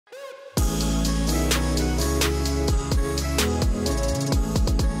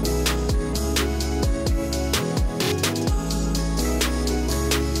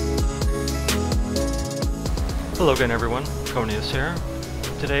Hello again everyone, Conius here.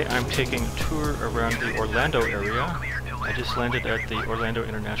 Today I'm taking a tour around the Orlando area. I just landed at the Orlando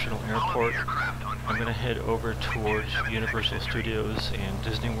International Airport. I'm going to head over towards Universal Studios and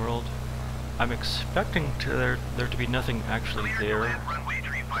Disney World. I'm expecting there to be nothing actually there.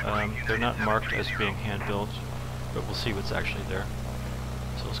 They're not marked as being hand-built, but we'll see what's actually there.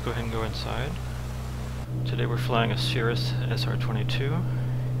 So let's go ahead and go inside. Today we're flying a Cirrus SR-22.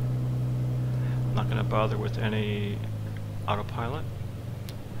 I'm not going to bother with any autopilot.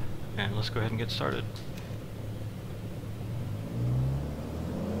 And let's go ahead and get started.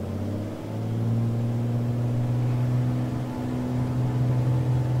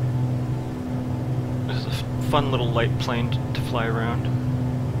 This is a fun little light plane to fly around.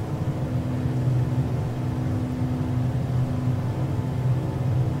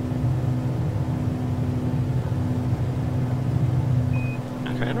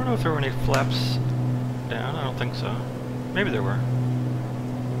 Okay, I don't know if there were any flaps down. I don't think so. Maybe there were.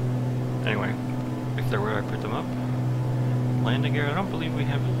 Anyway, if there were, I put them up. Landing gear, I don't believe we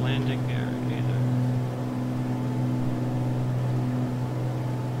have landing gear either.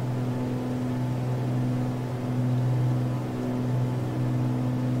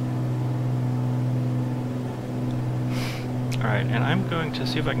 Alright, and I'm going to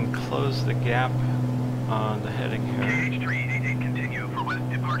see if I can close the gap on the heading here. KH388 continue for west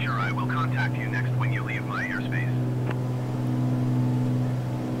departure. I will contact you next when you leave my airspace.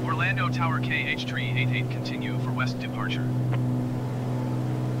 Orlando Tower KH388 continue for west departure.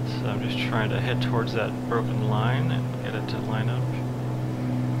 So I'm just trying to head towards that broken line and get it to line up.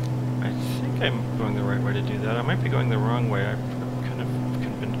 I think I'm going the right way to do that. I might be going the wrong way. I've kind of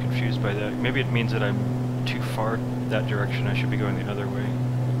been confused by that. Maybe it means that I'm too far that direction. I should be going the other way.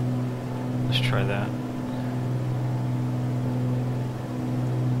 Let's try that.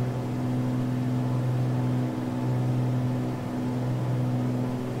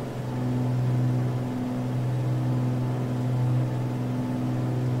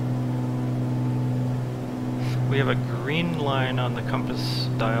 We have a green line on the compass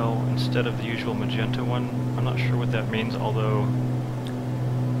dial instead of the usual magenta one. I'm not sure what that means, although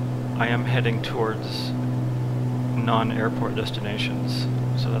I am heading towards non-airport destinations,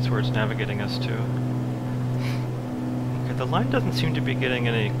 so that's where it's navigating us to. Okay, the line doesn't seem to be getting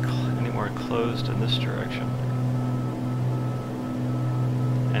any more closed in this direction.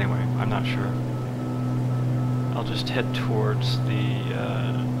 Anyway, I'm not sure. I'll just head towards the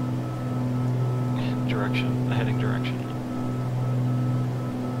direction, the heading direction.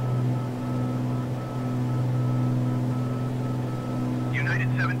 United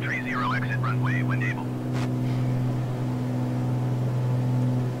 730 exit runway when able.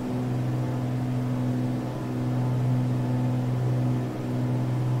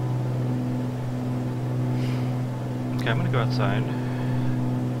 Okay, I'm gonna go outside.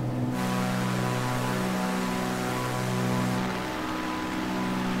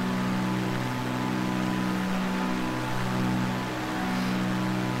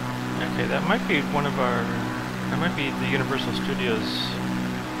 Okay, that might be one of our, that might be the Universal Studios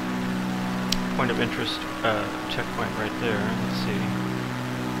point of interest checkpoint right there. Let's see.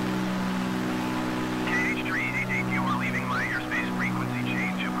 KH388, you are leaving my airspace. Frequency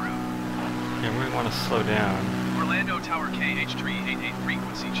change approved. Yeah, we want to slow down. Orlando Tower KH388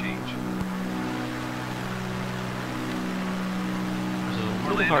 frequency change. This is a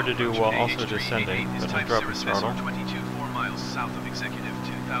little hard to do while also descending, but I drop the throttle. 22, 4 miles south of Executive,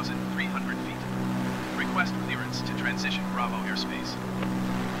 2,300 feet. Request clearance to transition Bravo airspace.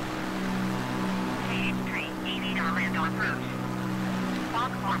 KH388 Orlando approved.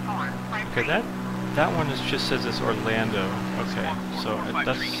 Okay, that one just says it's Orlando. Okay, so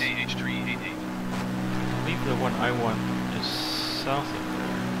that's. KH388. I believe the one I want is south of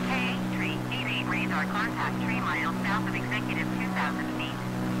there. KH388 radar contact 3 miles south of Executive, 2,000 feet.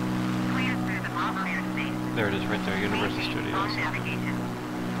 Clear through the Bravo airspace. There it is, right there, Universal On Studios. navigation.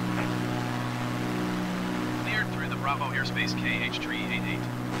 Cleared through the Bravo airspace KH388.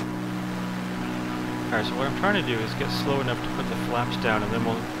 Alright, so what I'm trying to do is get slow enough to put the flaps down, and then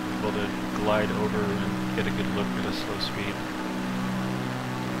we'll be able to glide over and get a good look at a slow speed.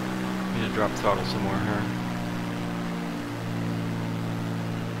 Need to drop throttle some more here.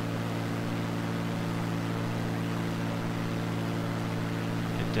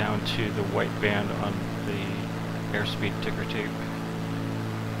 Get down to the white band on the airspeed ticker tape.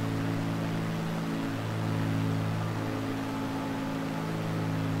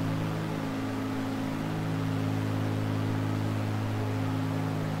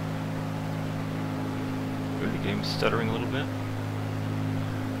 The game's stuttering a little bit.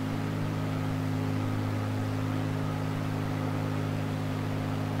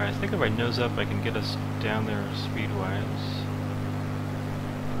 I think if I nose up, I can get us down there speed-wise.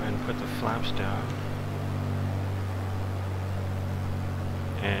 Go ahead and put the flaps down.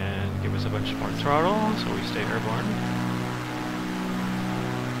 And give us a bunch more throttle so we stay airborne.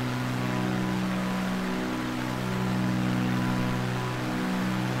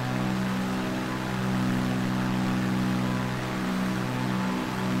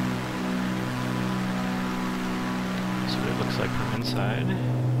 That's what it looks like from inside.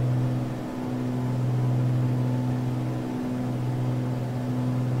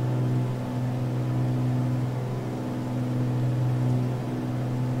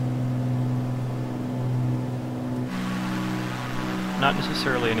 Not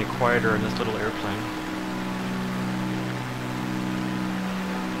necessarily any quieter in this little airplane.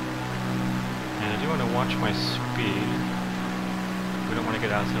 And I do want to watch my speed. We don't want to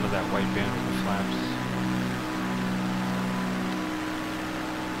get outside of that white band with the flaps.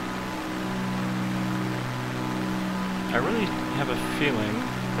 I really have a feeling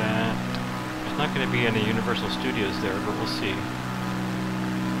that there's not going to be any Universal Studios there, but we'll see.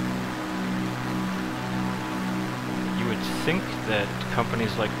 Think that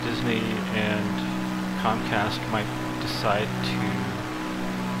companies like Disney and Comcast might decide to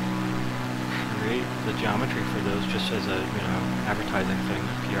create the geometry for those just as a, you know, advertising thing,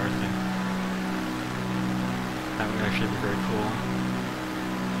 a PR thing. That would actually be very cool.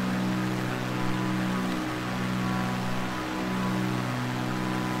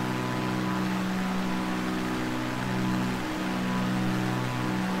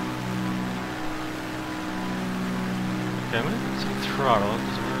 Okay, I'm going to put some throttle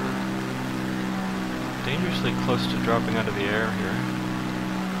because we're dangerously close to dropping out of the air here.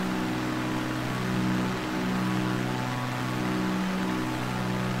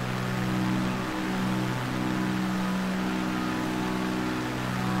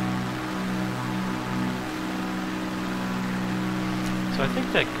 So I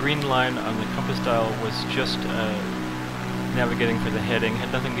think that green line on the compass dial was just navigating for the heading,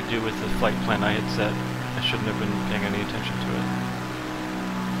 had nothing to do with the flight plan I had set. I shouldn't have been paying any attention to it.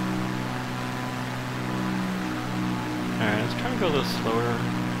 Alright, let's try and go a little slower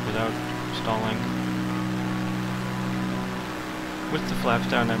without stalling. With the flaps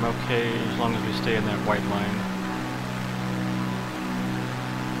down, I'm okay as long as we stay in that white line.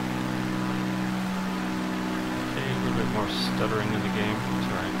 Okay, a little bit more stuttering in the game.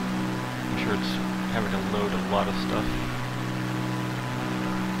 That's alright. I'm sure it's having to load a lot of stuff.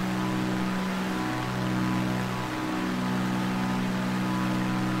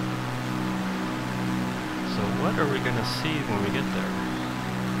 What are we going to see when we get there?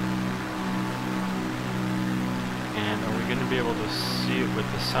 And are we going to be able to see it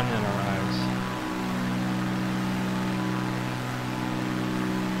with the sun in our eyes?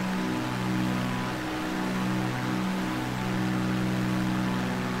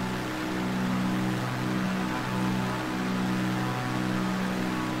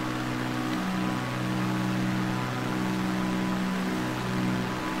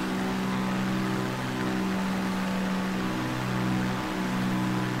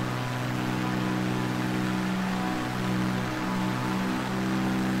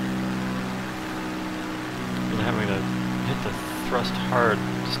 Having to hit the thrust hard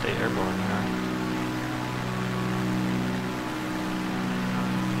to stay airborne here.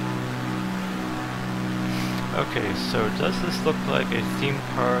 Okay, so does this look like a theme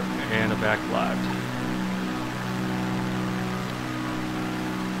park and a back lot?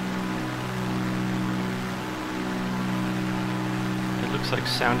 It looks like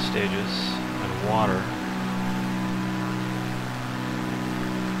sound stages and water.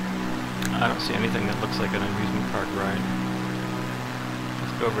 I don't see anything that looks like an amusement park ride.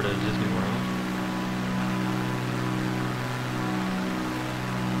 Let's go over to Disneyworld.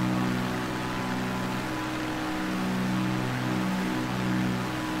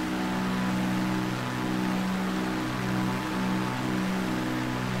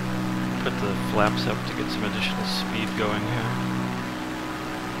 Put the flaps up to get some additional speed going here.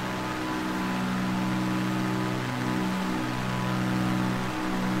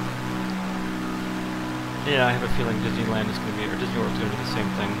 Yeah, I have a feeling Disneyland is going to be, or Disney World is going to be the same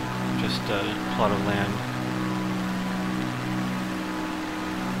thing, just a plot of land.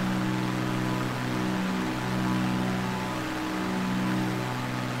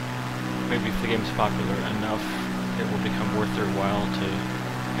 Maybe if the game's popular enough, it will become worth their while to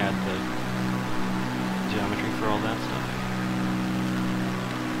add the geometry for all that stuff.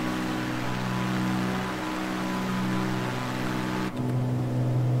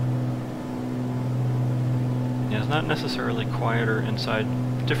 not necessarily quieter inside,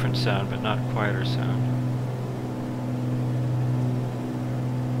 different sound, but not quieter sound.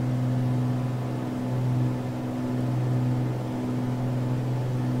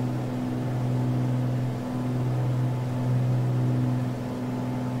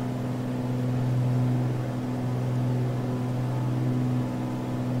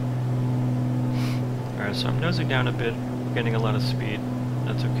 Alright, so I'm nosing down a bit, getting a lot of speed.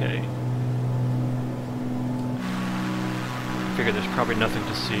 That's okay. I figure there's probably nothing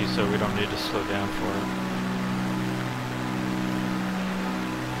to see, so we don't need to slow down for it.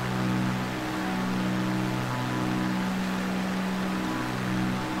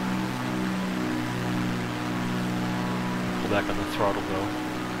 Pull back on the throttle though.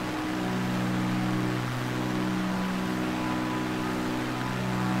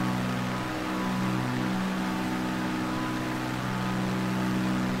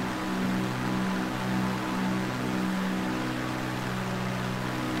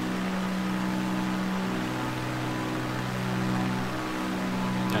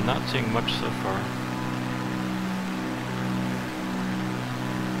 I'm not seeing much so far.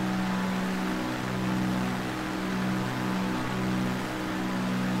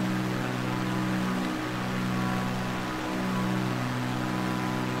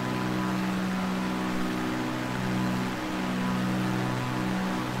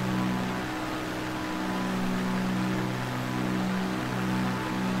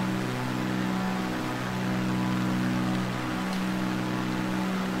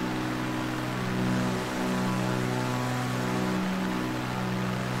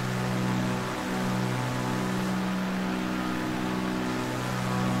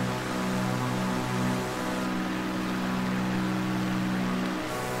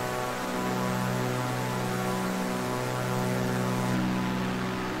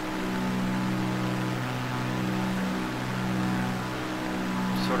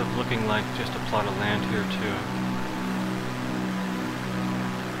 Sort of looking like just a plot of land here too.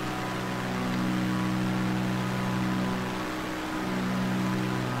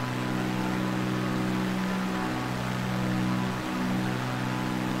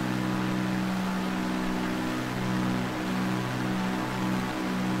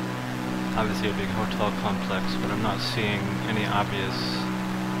 Obviously a big hotel complex, but I'm not seeing any obvious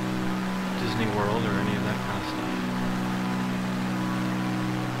Disneyworld or any of that kind of stuff.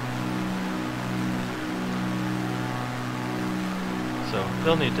 So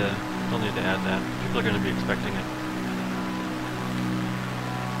they'll need to add that. People are going to be expecting it.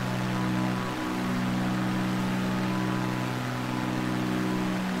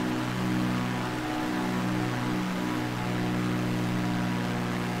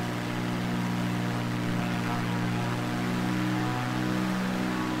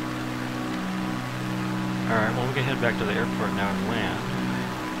 Alright, well we can head back to the airport now and land.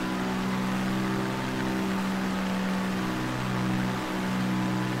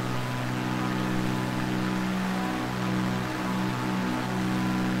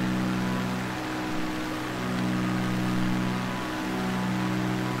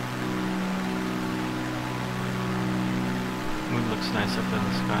 Moon looks nice up in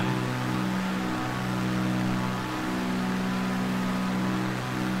the sky.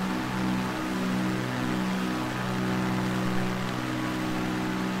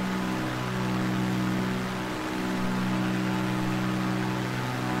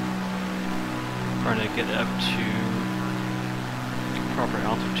 Trying to get up to proper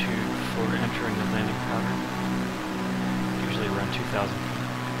altitude for entering the landing pattern. Usually around 2,000 feet.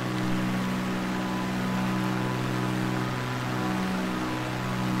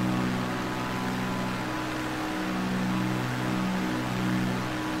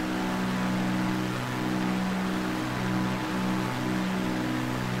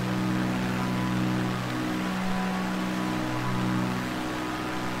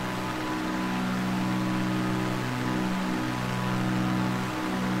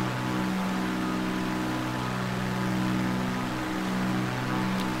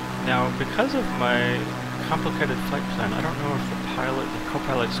 Now, because of my complicated flight plan, I don't know if the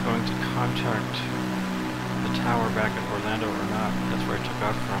co-pilot's going to contact the tower back at Orlando or not. That's where I took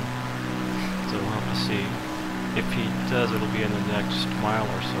off from. So we'll have to see. If he does, it'll be in the next mile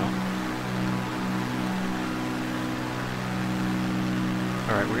or so.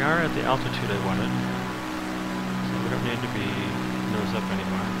 Alright, we are at the altitude I wanted. So we don't need to be nose up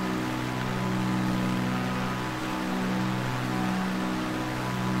anymore.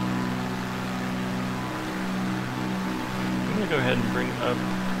 Go ahead and bring up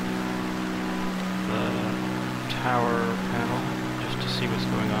the tower panel just to see what's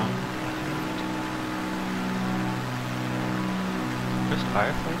going on. Request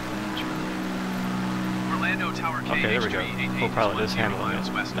IFA flight? Orlando Tower KH388. Okay, there we go. Co-pilot is handling it.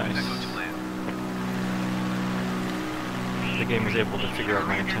 West Nice. Echo to land. The game was able to figure out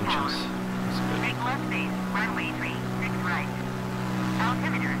my intentions. That's good. Take left base, runway 36 right.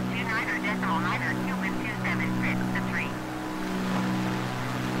 Altimeter 29.902.276 to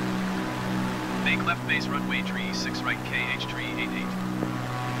 3. Make left base runway 36 right KH388.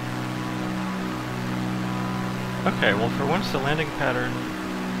 Okay, well for once the landing pattern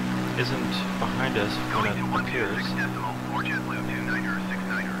isn't behind us when it appears.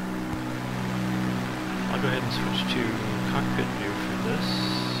 I'll go ahead and switch to cockpit view for this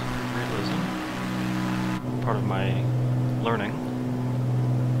realism. Part of my learning.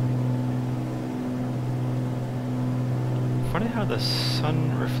 Funny how the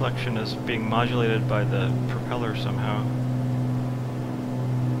sun reflection is being modulated by the propeller somehow.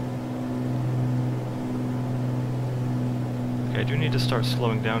 Okay, I do need to start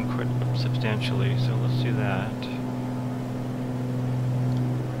slowing down quite substantially, so let's do that.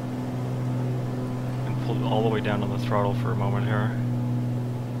 And pull all the way down on the throttle for a moment here.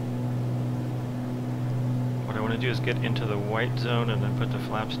 What I want to do is get into the white zone and then put the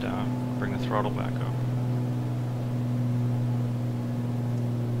flaps down, bring the throttle back up.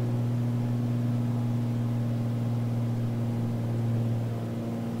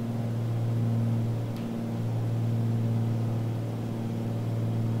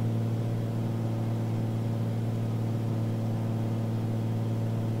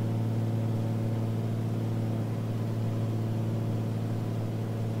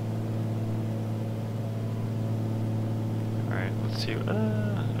 Let's see,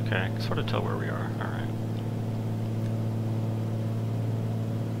 okay, I can sort of tell where we are, alright.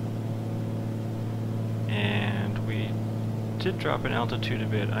 And we did drop in altitude a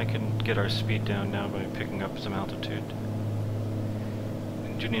bit. I can get our speed down now by picking up some altitude.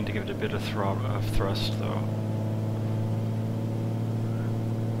 We do need to give it a bit of thrust though.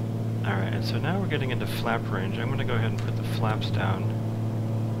 Alright, and so now we're getting into flap range. I'm going to go ahead and put the flaps down.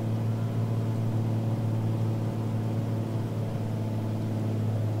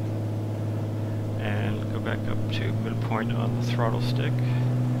 Back up to midpoint on the throttle stick.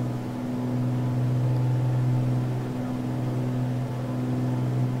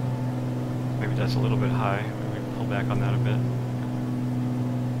 Maybe that's a little bit high. Maybe pull back on that a bit.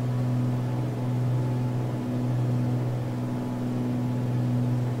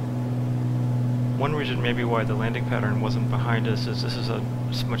 One reason maybe why the landing pattern wasn't behind us is this is a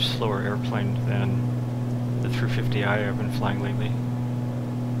much slower airplane than the 350i I've been flying lately.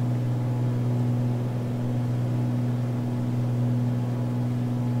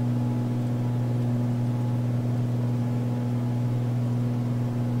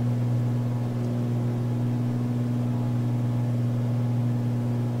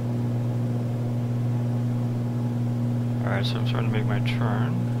 Alright, so I'm starting to make my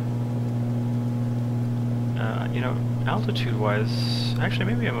turn. You know, altitude-wise, actually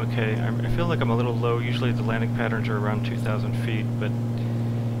maybe I'm okay. I feel like I'm a little low. Usually the landing patterns are around 2,000 feet, but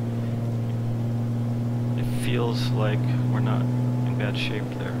it feels like we're not in bad shape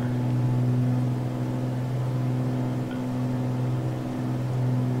there.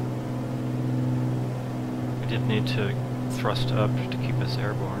 We did need to thrust up to keep us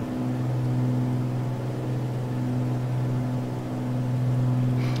airborne.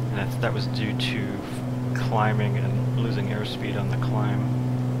 That was due to climbing and losing airspeed on the climb.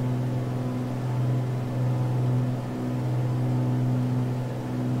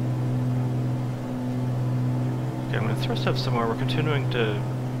 Okay, I'm going to thrust up some more. We're continuing to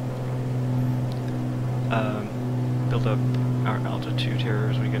build up our altitude here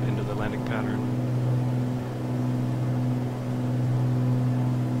as we get into the landing pattern.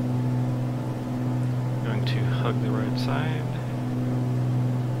 Going to hug the right side.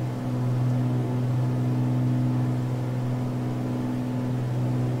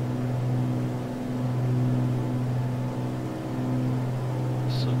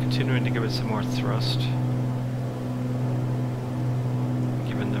 Continuing to give it some more thrust,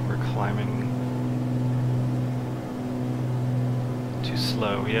 given that we're climbing too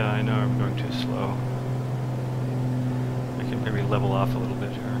slow. Yeah, I know I'm going too slow. I can maybe level off a little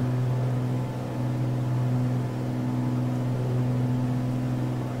bit here.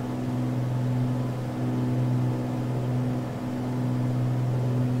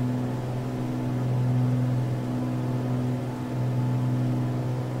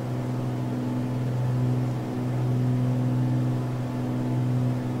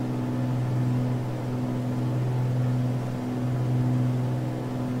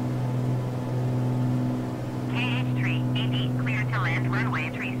 KH388 clear to land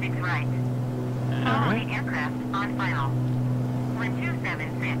on final.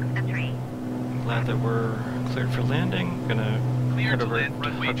 1276, a tree. Glad that we're cleared for landing. Gonna Clear head to over land to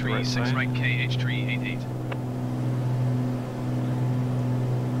runway hug the tree right 6 side. right KH tree 88.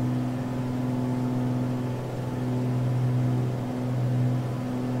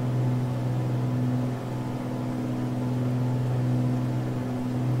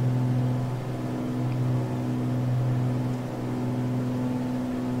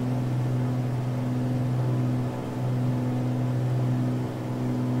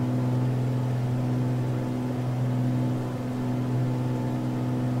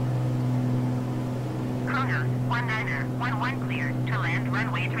 Kronos, 1911 cleared to land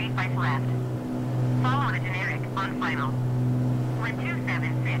runway 35 left. Follow the generic on final.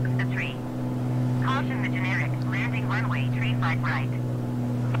 1276, a tree. Caution the generic, landing runway 35 right.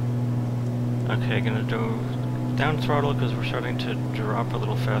 Okay, gonna do down throttle because we're starting to drop a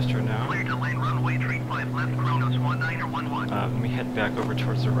little faster now. Clear to land runway 35 left, Kronos 1911. Let me head back over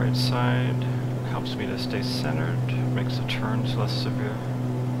towards the right side. Helps me to stay centered, makes the turns less severe.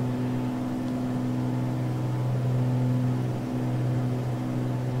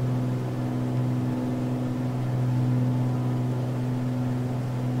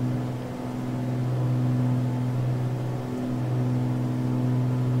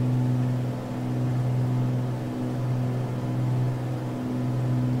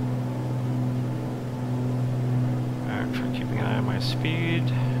 Keeping an eye on my speed,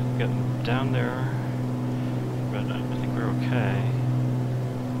 getting down there, but I think we're okay.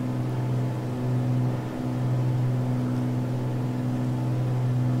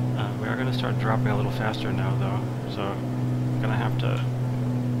 We are going to start dropping a little faster now though, so I'm going to have to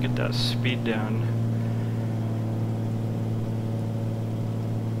get that speed down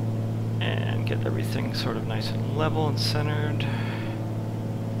and get everything sort of nice and level and centered.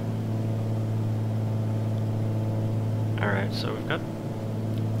 Alright, so we've got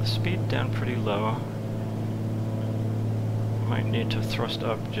the speed down pretty low. Might need to thrust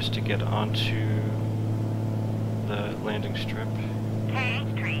up just to get onto the landing strip.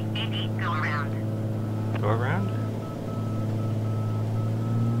 KH tree 88, go around. Go around?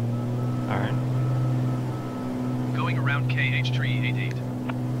 Alright. Going around KH tree 88.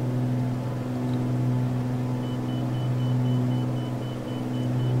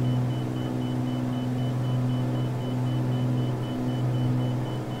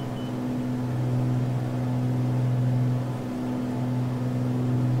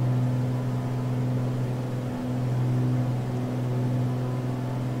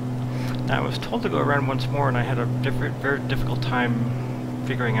 I was told to go around once more, and I had a very difficult time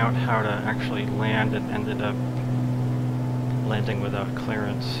figuring out how to actually land, and ended up landing without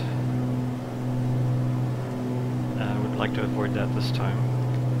clearance. I would like to avoid that this time.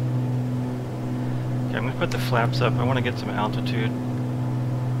 Okay, I'm going to put the flaps up. I want to get some altitude,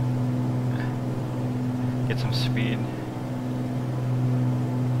 get some speed,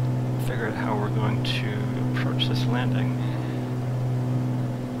 figure out how we're going to approach this landing.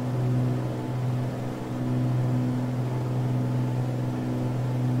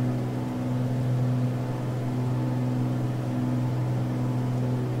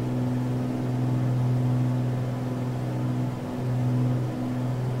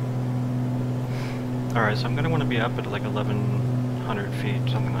 Alright, so I'm going to want to be up at like 1,100 feet,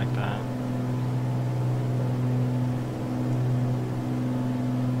 something like that.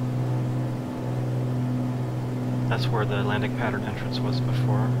 That's where the landing pattern entrance was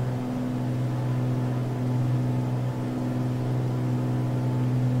before.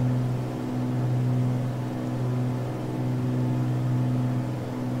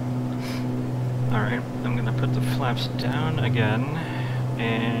 Alright, I'm going to put the flaps down again,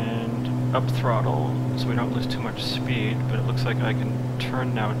 and up throttle so we don't lose too much speed, but it looks like I can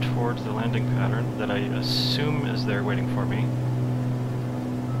turn now towards the landing pattern that I assume is there waiting for me.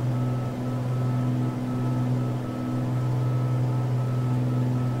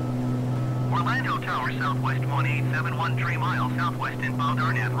 Orlando Tower, southwest 1871, 3 miles, southwest inbound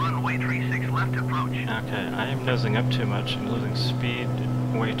Arnett, runway 36 left approach. Okay, I am nosing up too much and losing speed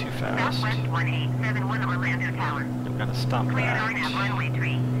way too fast. Southwest 1871, Orlando Tower. I've got to stop Cleared Arnett, that. runway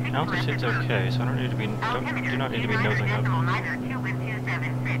 36 left Altitude's approach. okay, so I don't need to be do not need to be nosing up. Decimal 902 with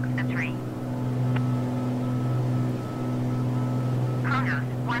 276, a tree. Kronos,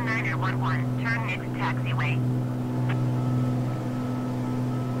 1911, turn next taxiway.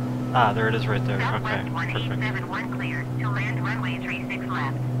 Ah, there it is right there. Southwest Okay, perfect. 1871 cleared to land runway 36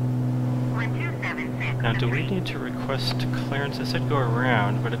 left. 1276. Now, a do we tree. need to request clearance? It said go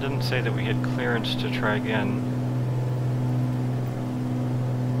around, but it didn't say that we had clearance to try again.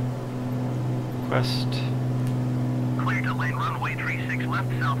 Request to land runway 36 left,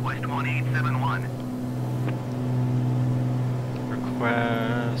 southwest 1871.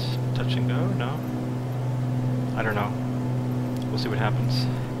 Request touch and go? No? I don't know. We'll see what happens.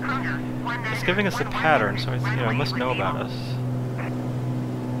 It's giving us the pattern, so it must know about us.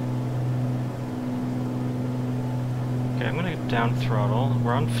 Okay, I'm gonna down throttle.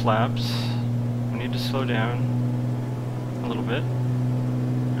 We're on flaps. We need to slow down a little bit.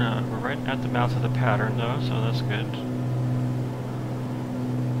 We're right at the mouth of the pattern though, so that's good.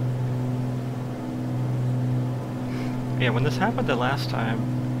 Yeah, when this happened the last time,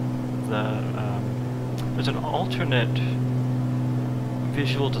 there's an alternate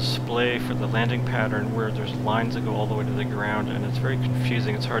visual display for the landing pattern where there's lines that go all the way to the ground, and it's very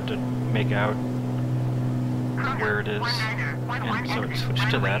confusing. It's hard to make out where it is. And so it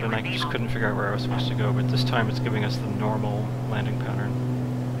switched to that, and I just couldn't figure out where I was supposed to go, but this time it's giving us the normal landing pattern.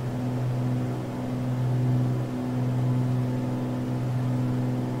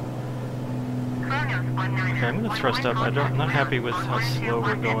 Okay, I'm going to thrust up. I'm not happy with how slow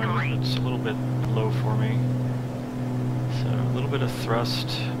we're going. It's a little bit low for me. So a little bit of thrust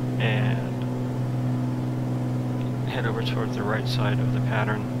and head over towards the right side of the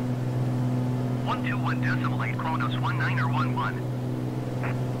pattern. 121.8, Kronos 19er11.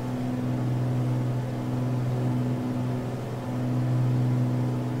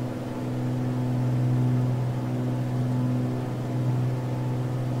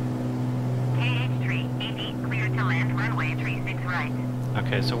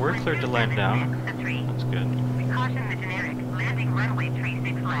 Okay, so we're cleared to land now. That's good. Caution the generic, landing runway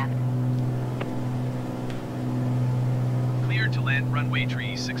 36 left. Cleared to land runway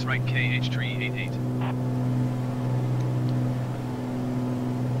 36 right, KH388.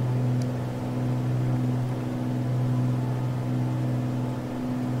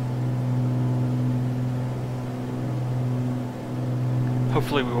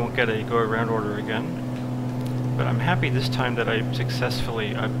 Hopefully we won't get a go-around order again. But I'm happy this time that I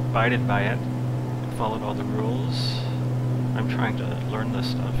successfully abided by it, followed all the rules. I'm trying to learn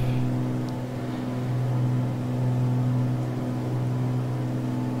this stuff.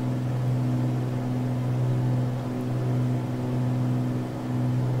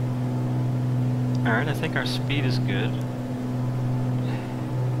 Alright, I think our speed is good.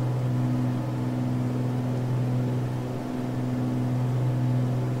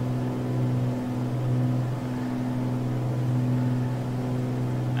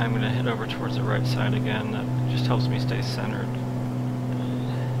 I'm going to head over towards the right side again. That just helps me stay centered.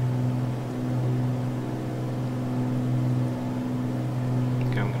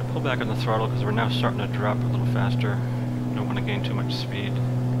 Okay, I'm going to pull back on the throttle because we're now starting to drop a little faster. Don't want to gain too much speed.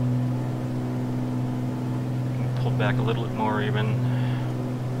 Pull back a little bit more even.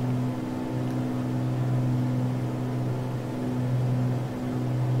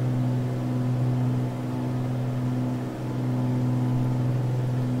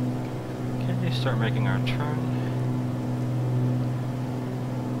 Start making our turn.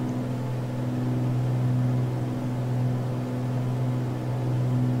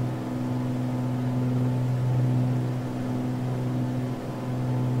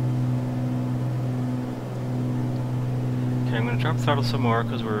 Okay, I'm going to drop throttle some more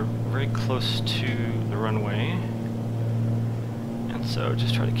because we're very close to the runway. And so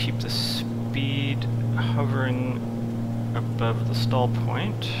just try to keep the speed hovering above the stall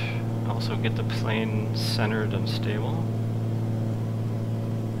point. Also get the plane centered and stable.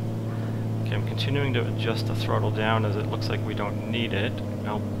 Okay, I'm continuing to adjust the throttle down as it looks like we don't need it.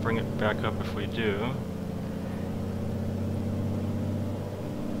 I'll bring it back up if we do.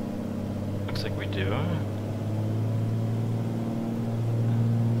 Looks like we do.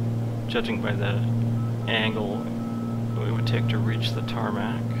 Judging by the angle it would take to reach the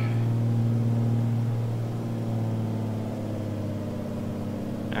tarmac.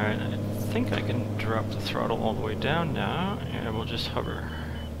 Alright, I think I can drop the throttle all the way down now, and we'll just hover.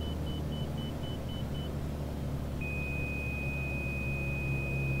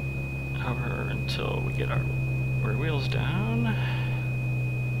 Hover until we get our rear wheels down.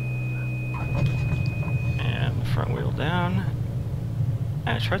 And the front wheel down.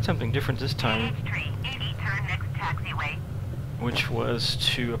 And I tried something different this time, which was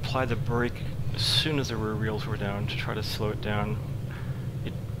to apply the brake as soon as the rear wheels were down to try to slow it down.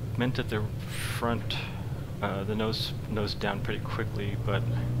 It meant that the front, the nose down pretty quickly, but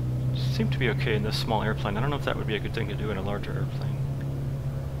it seemed to be okay in this small airplane. I don't know if that would be a good thing to do in a larger airplane.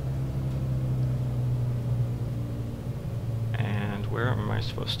 And where am I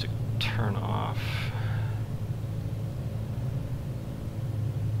supposed to turn off?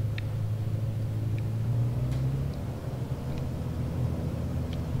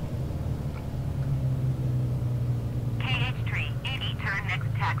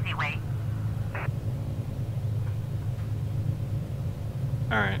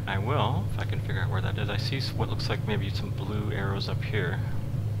 Alright, I will, if I can figure out where that is. I see what looks like maybe some blue arrows up here.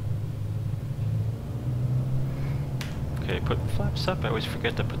 Okay, put flaps up. I always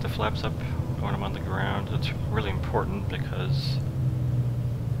forget to put the flaps up when I'm on the ground. That's really important because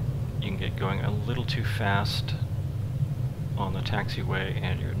you can get going a little too fast on the taxiway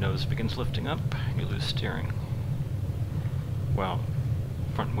and your nose begins lifting up, you lose steering. Well,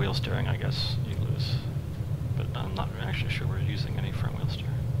 front wheel steering, I guess, you lose. But I'm not actually sure we're using any front wheel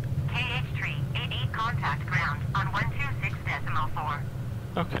steering. KH3, 88 contact ground on 126.4.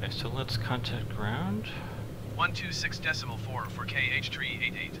 Okay, so let's contact ground. 126.4 for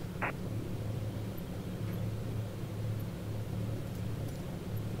KH388.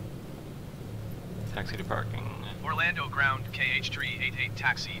 Taxi to parking. Orlando ground KH388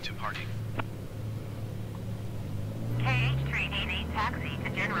 taxi to parking. KH388 taxi to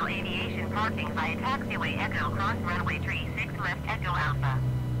general aviation parking via taxiway Echo cross runway 36 left Echo Alpha.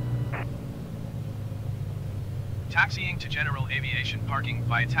 Taxiing to general aviation parking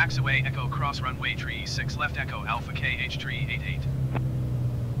via taxiway Echo cross runway 36 left Echo Alpha KH388.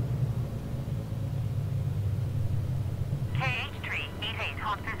 KH388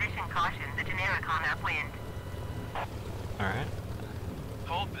 hold position caution the generic on upwind. Alright.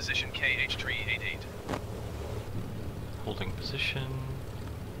 Hold position KH388. Holding position.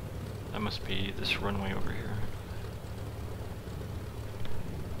 That must be this runway over here.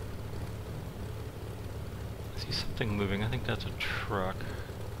 I see something moving. I think that's a truck.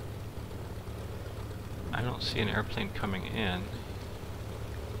 I don't see an airplane coming in.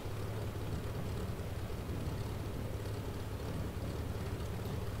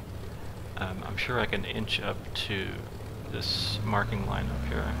 I'm sure I can inch up to this marking line up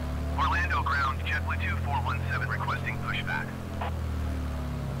here. Orlando ground JetBlue 2417 requesting pushback.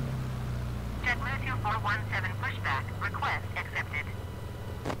 JetBlue 2417 pushback request accepted.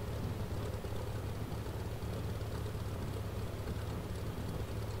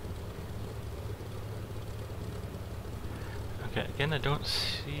 Okay, again I don't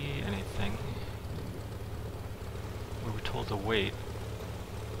see anything. We were told to wait.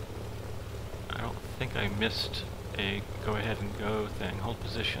 I don't think I missed a go ahead and go thing. Hold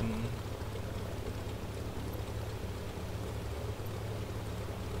position.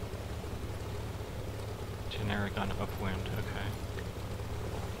 Generic on upwind, okay.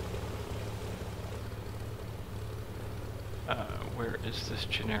 Where is this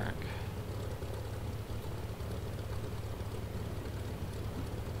generic?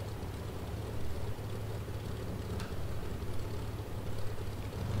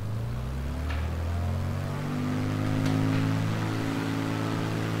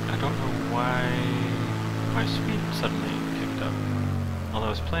 My speed suddenly kicked up. Although I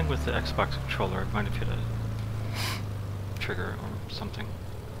was playing with the Xbox controller, it might have hit a trigger or something.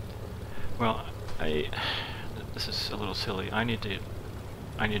 Well, this is a little silly. I need to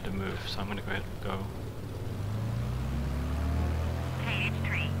move, so I'm going to go ahead and go.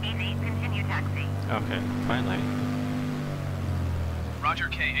 KH388 continue taxi. Okay, finally. Roger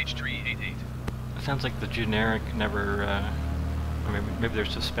KH388. It sounds like the generic never. Or maybe they're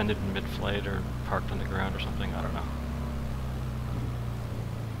suspended in mid-flight or parked on the ground or something, I don't know.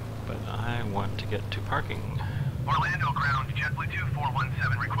 But I want to get to parking. Orlando ground JetBlue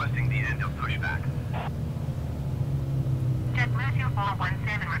 2417 requesting the end of pushback. JetBlue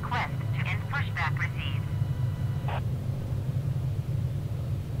 2417 request to end pushback received.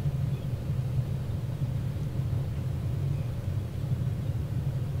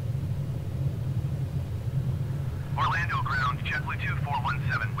 Orlando ground JetBlue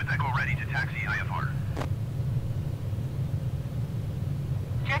 2417 with Echo ready to taxi IFR.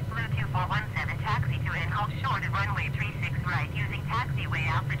 JetBlue 2417 taxi to and hold short at runway 36 right using taxiway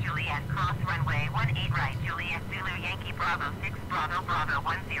Alpha Juliet cross runway 18 right Juliet Zulu Yankee Bravo 6 Bravo Bravo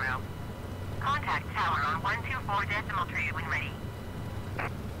 10. Contact tower on 124.3 when ready.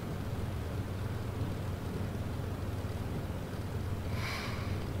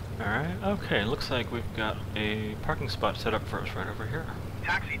 Alright, okay, looks like we've got a parking spot set up for us right over here.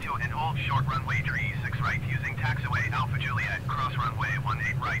 Taxi to and hold short runway 36 right using taxiway Alpha Juliet cross runway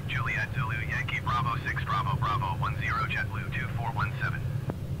 18 right Juliet Zulu Yankee Bravo 6 Bravo Bravo 10 JetBlue 2417.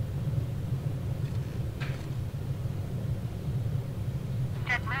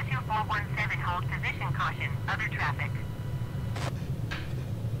 JetBlue 2417 hold position caution other traffic.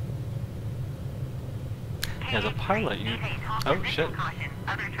 As a pilot, you... Oh, shit.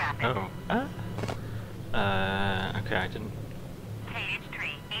 Oh. Okay, I didn't...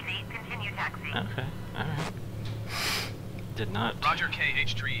 KH388 continue taxi. Okay, alright. Did not... Roger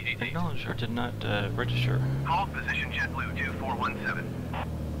KH388. Acknowledge or did not register. Hold position JetBlue 2417.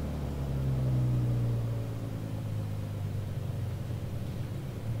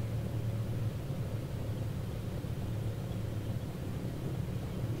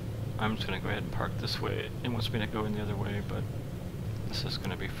 I'm just going to go ahead and park this way. It wants me to go in the other way, but this is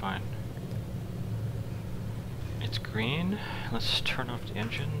going to be fine. It's green. Let's turn off the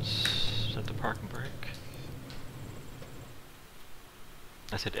engines. Set the parking brake.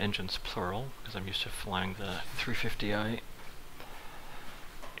 I said engines plural because I'm used to flying the 350i.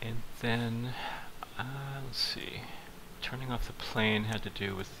 And then, let's see. Turning off the plane had to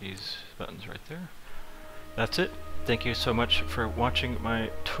do with these buttons right there. That's it. Thank you so much for watching my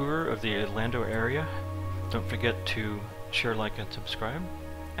tour of the Orlando area. Don't forget to share, like, and subscribe,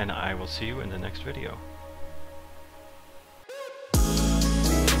 and I will see you in the next video.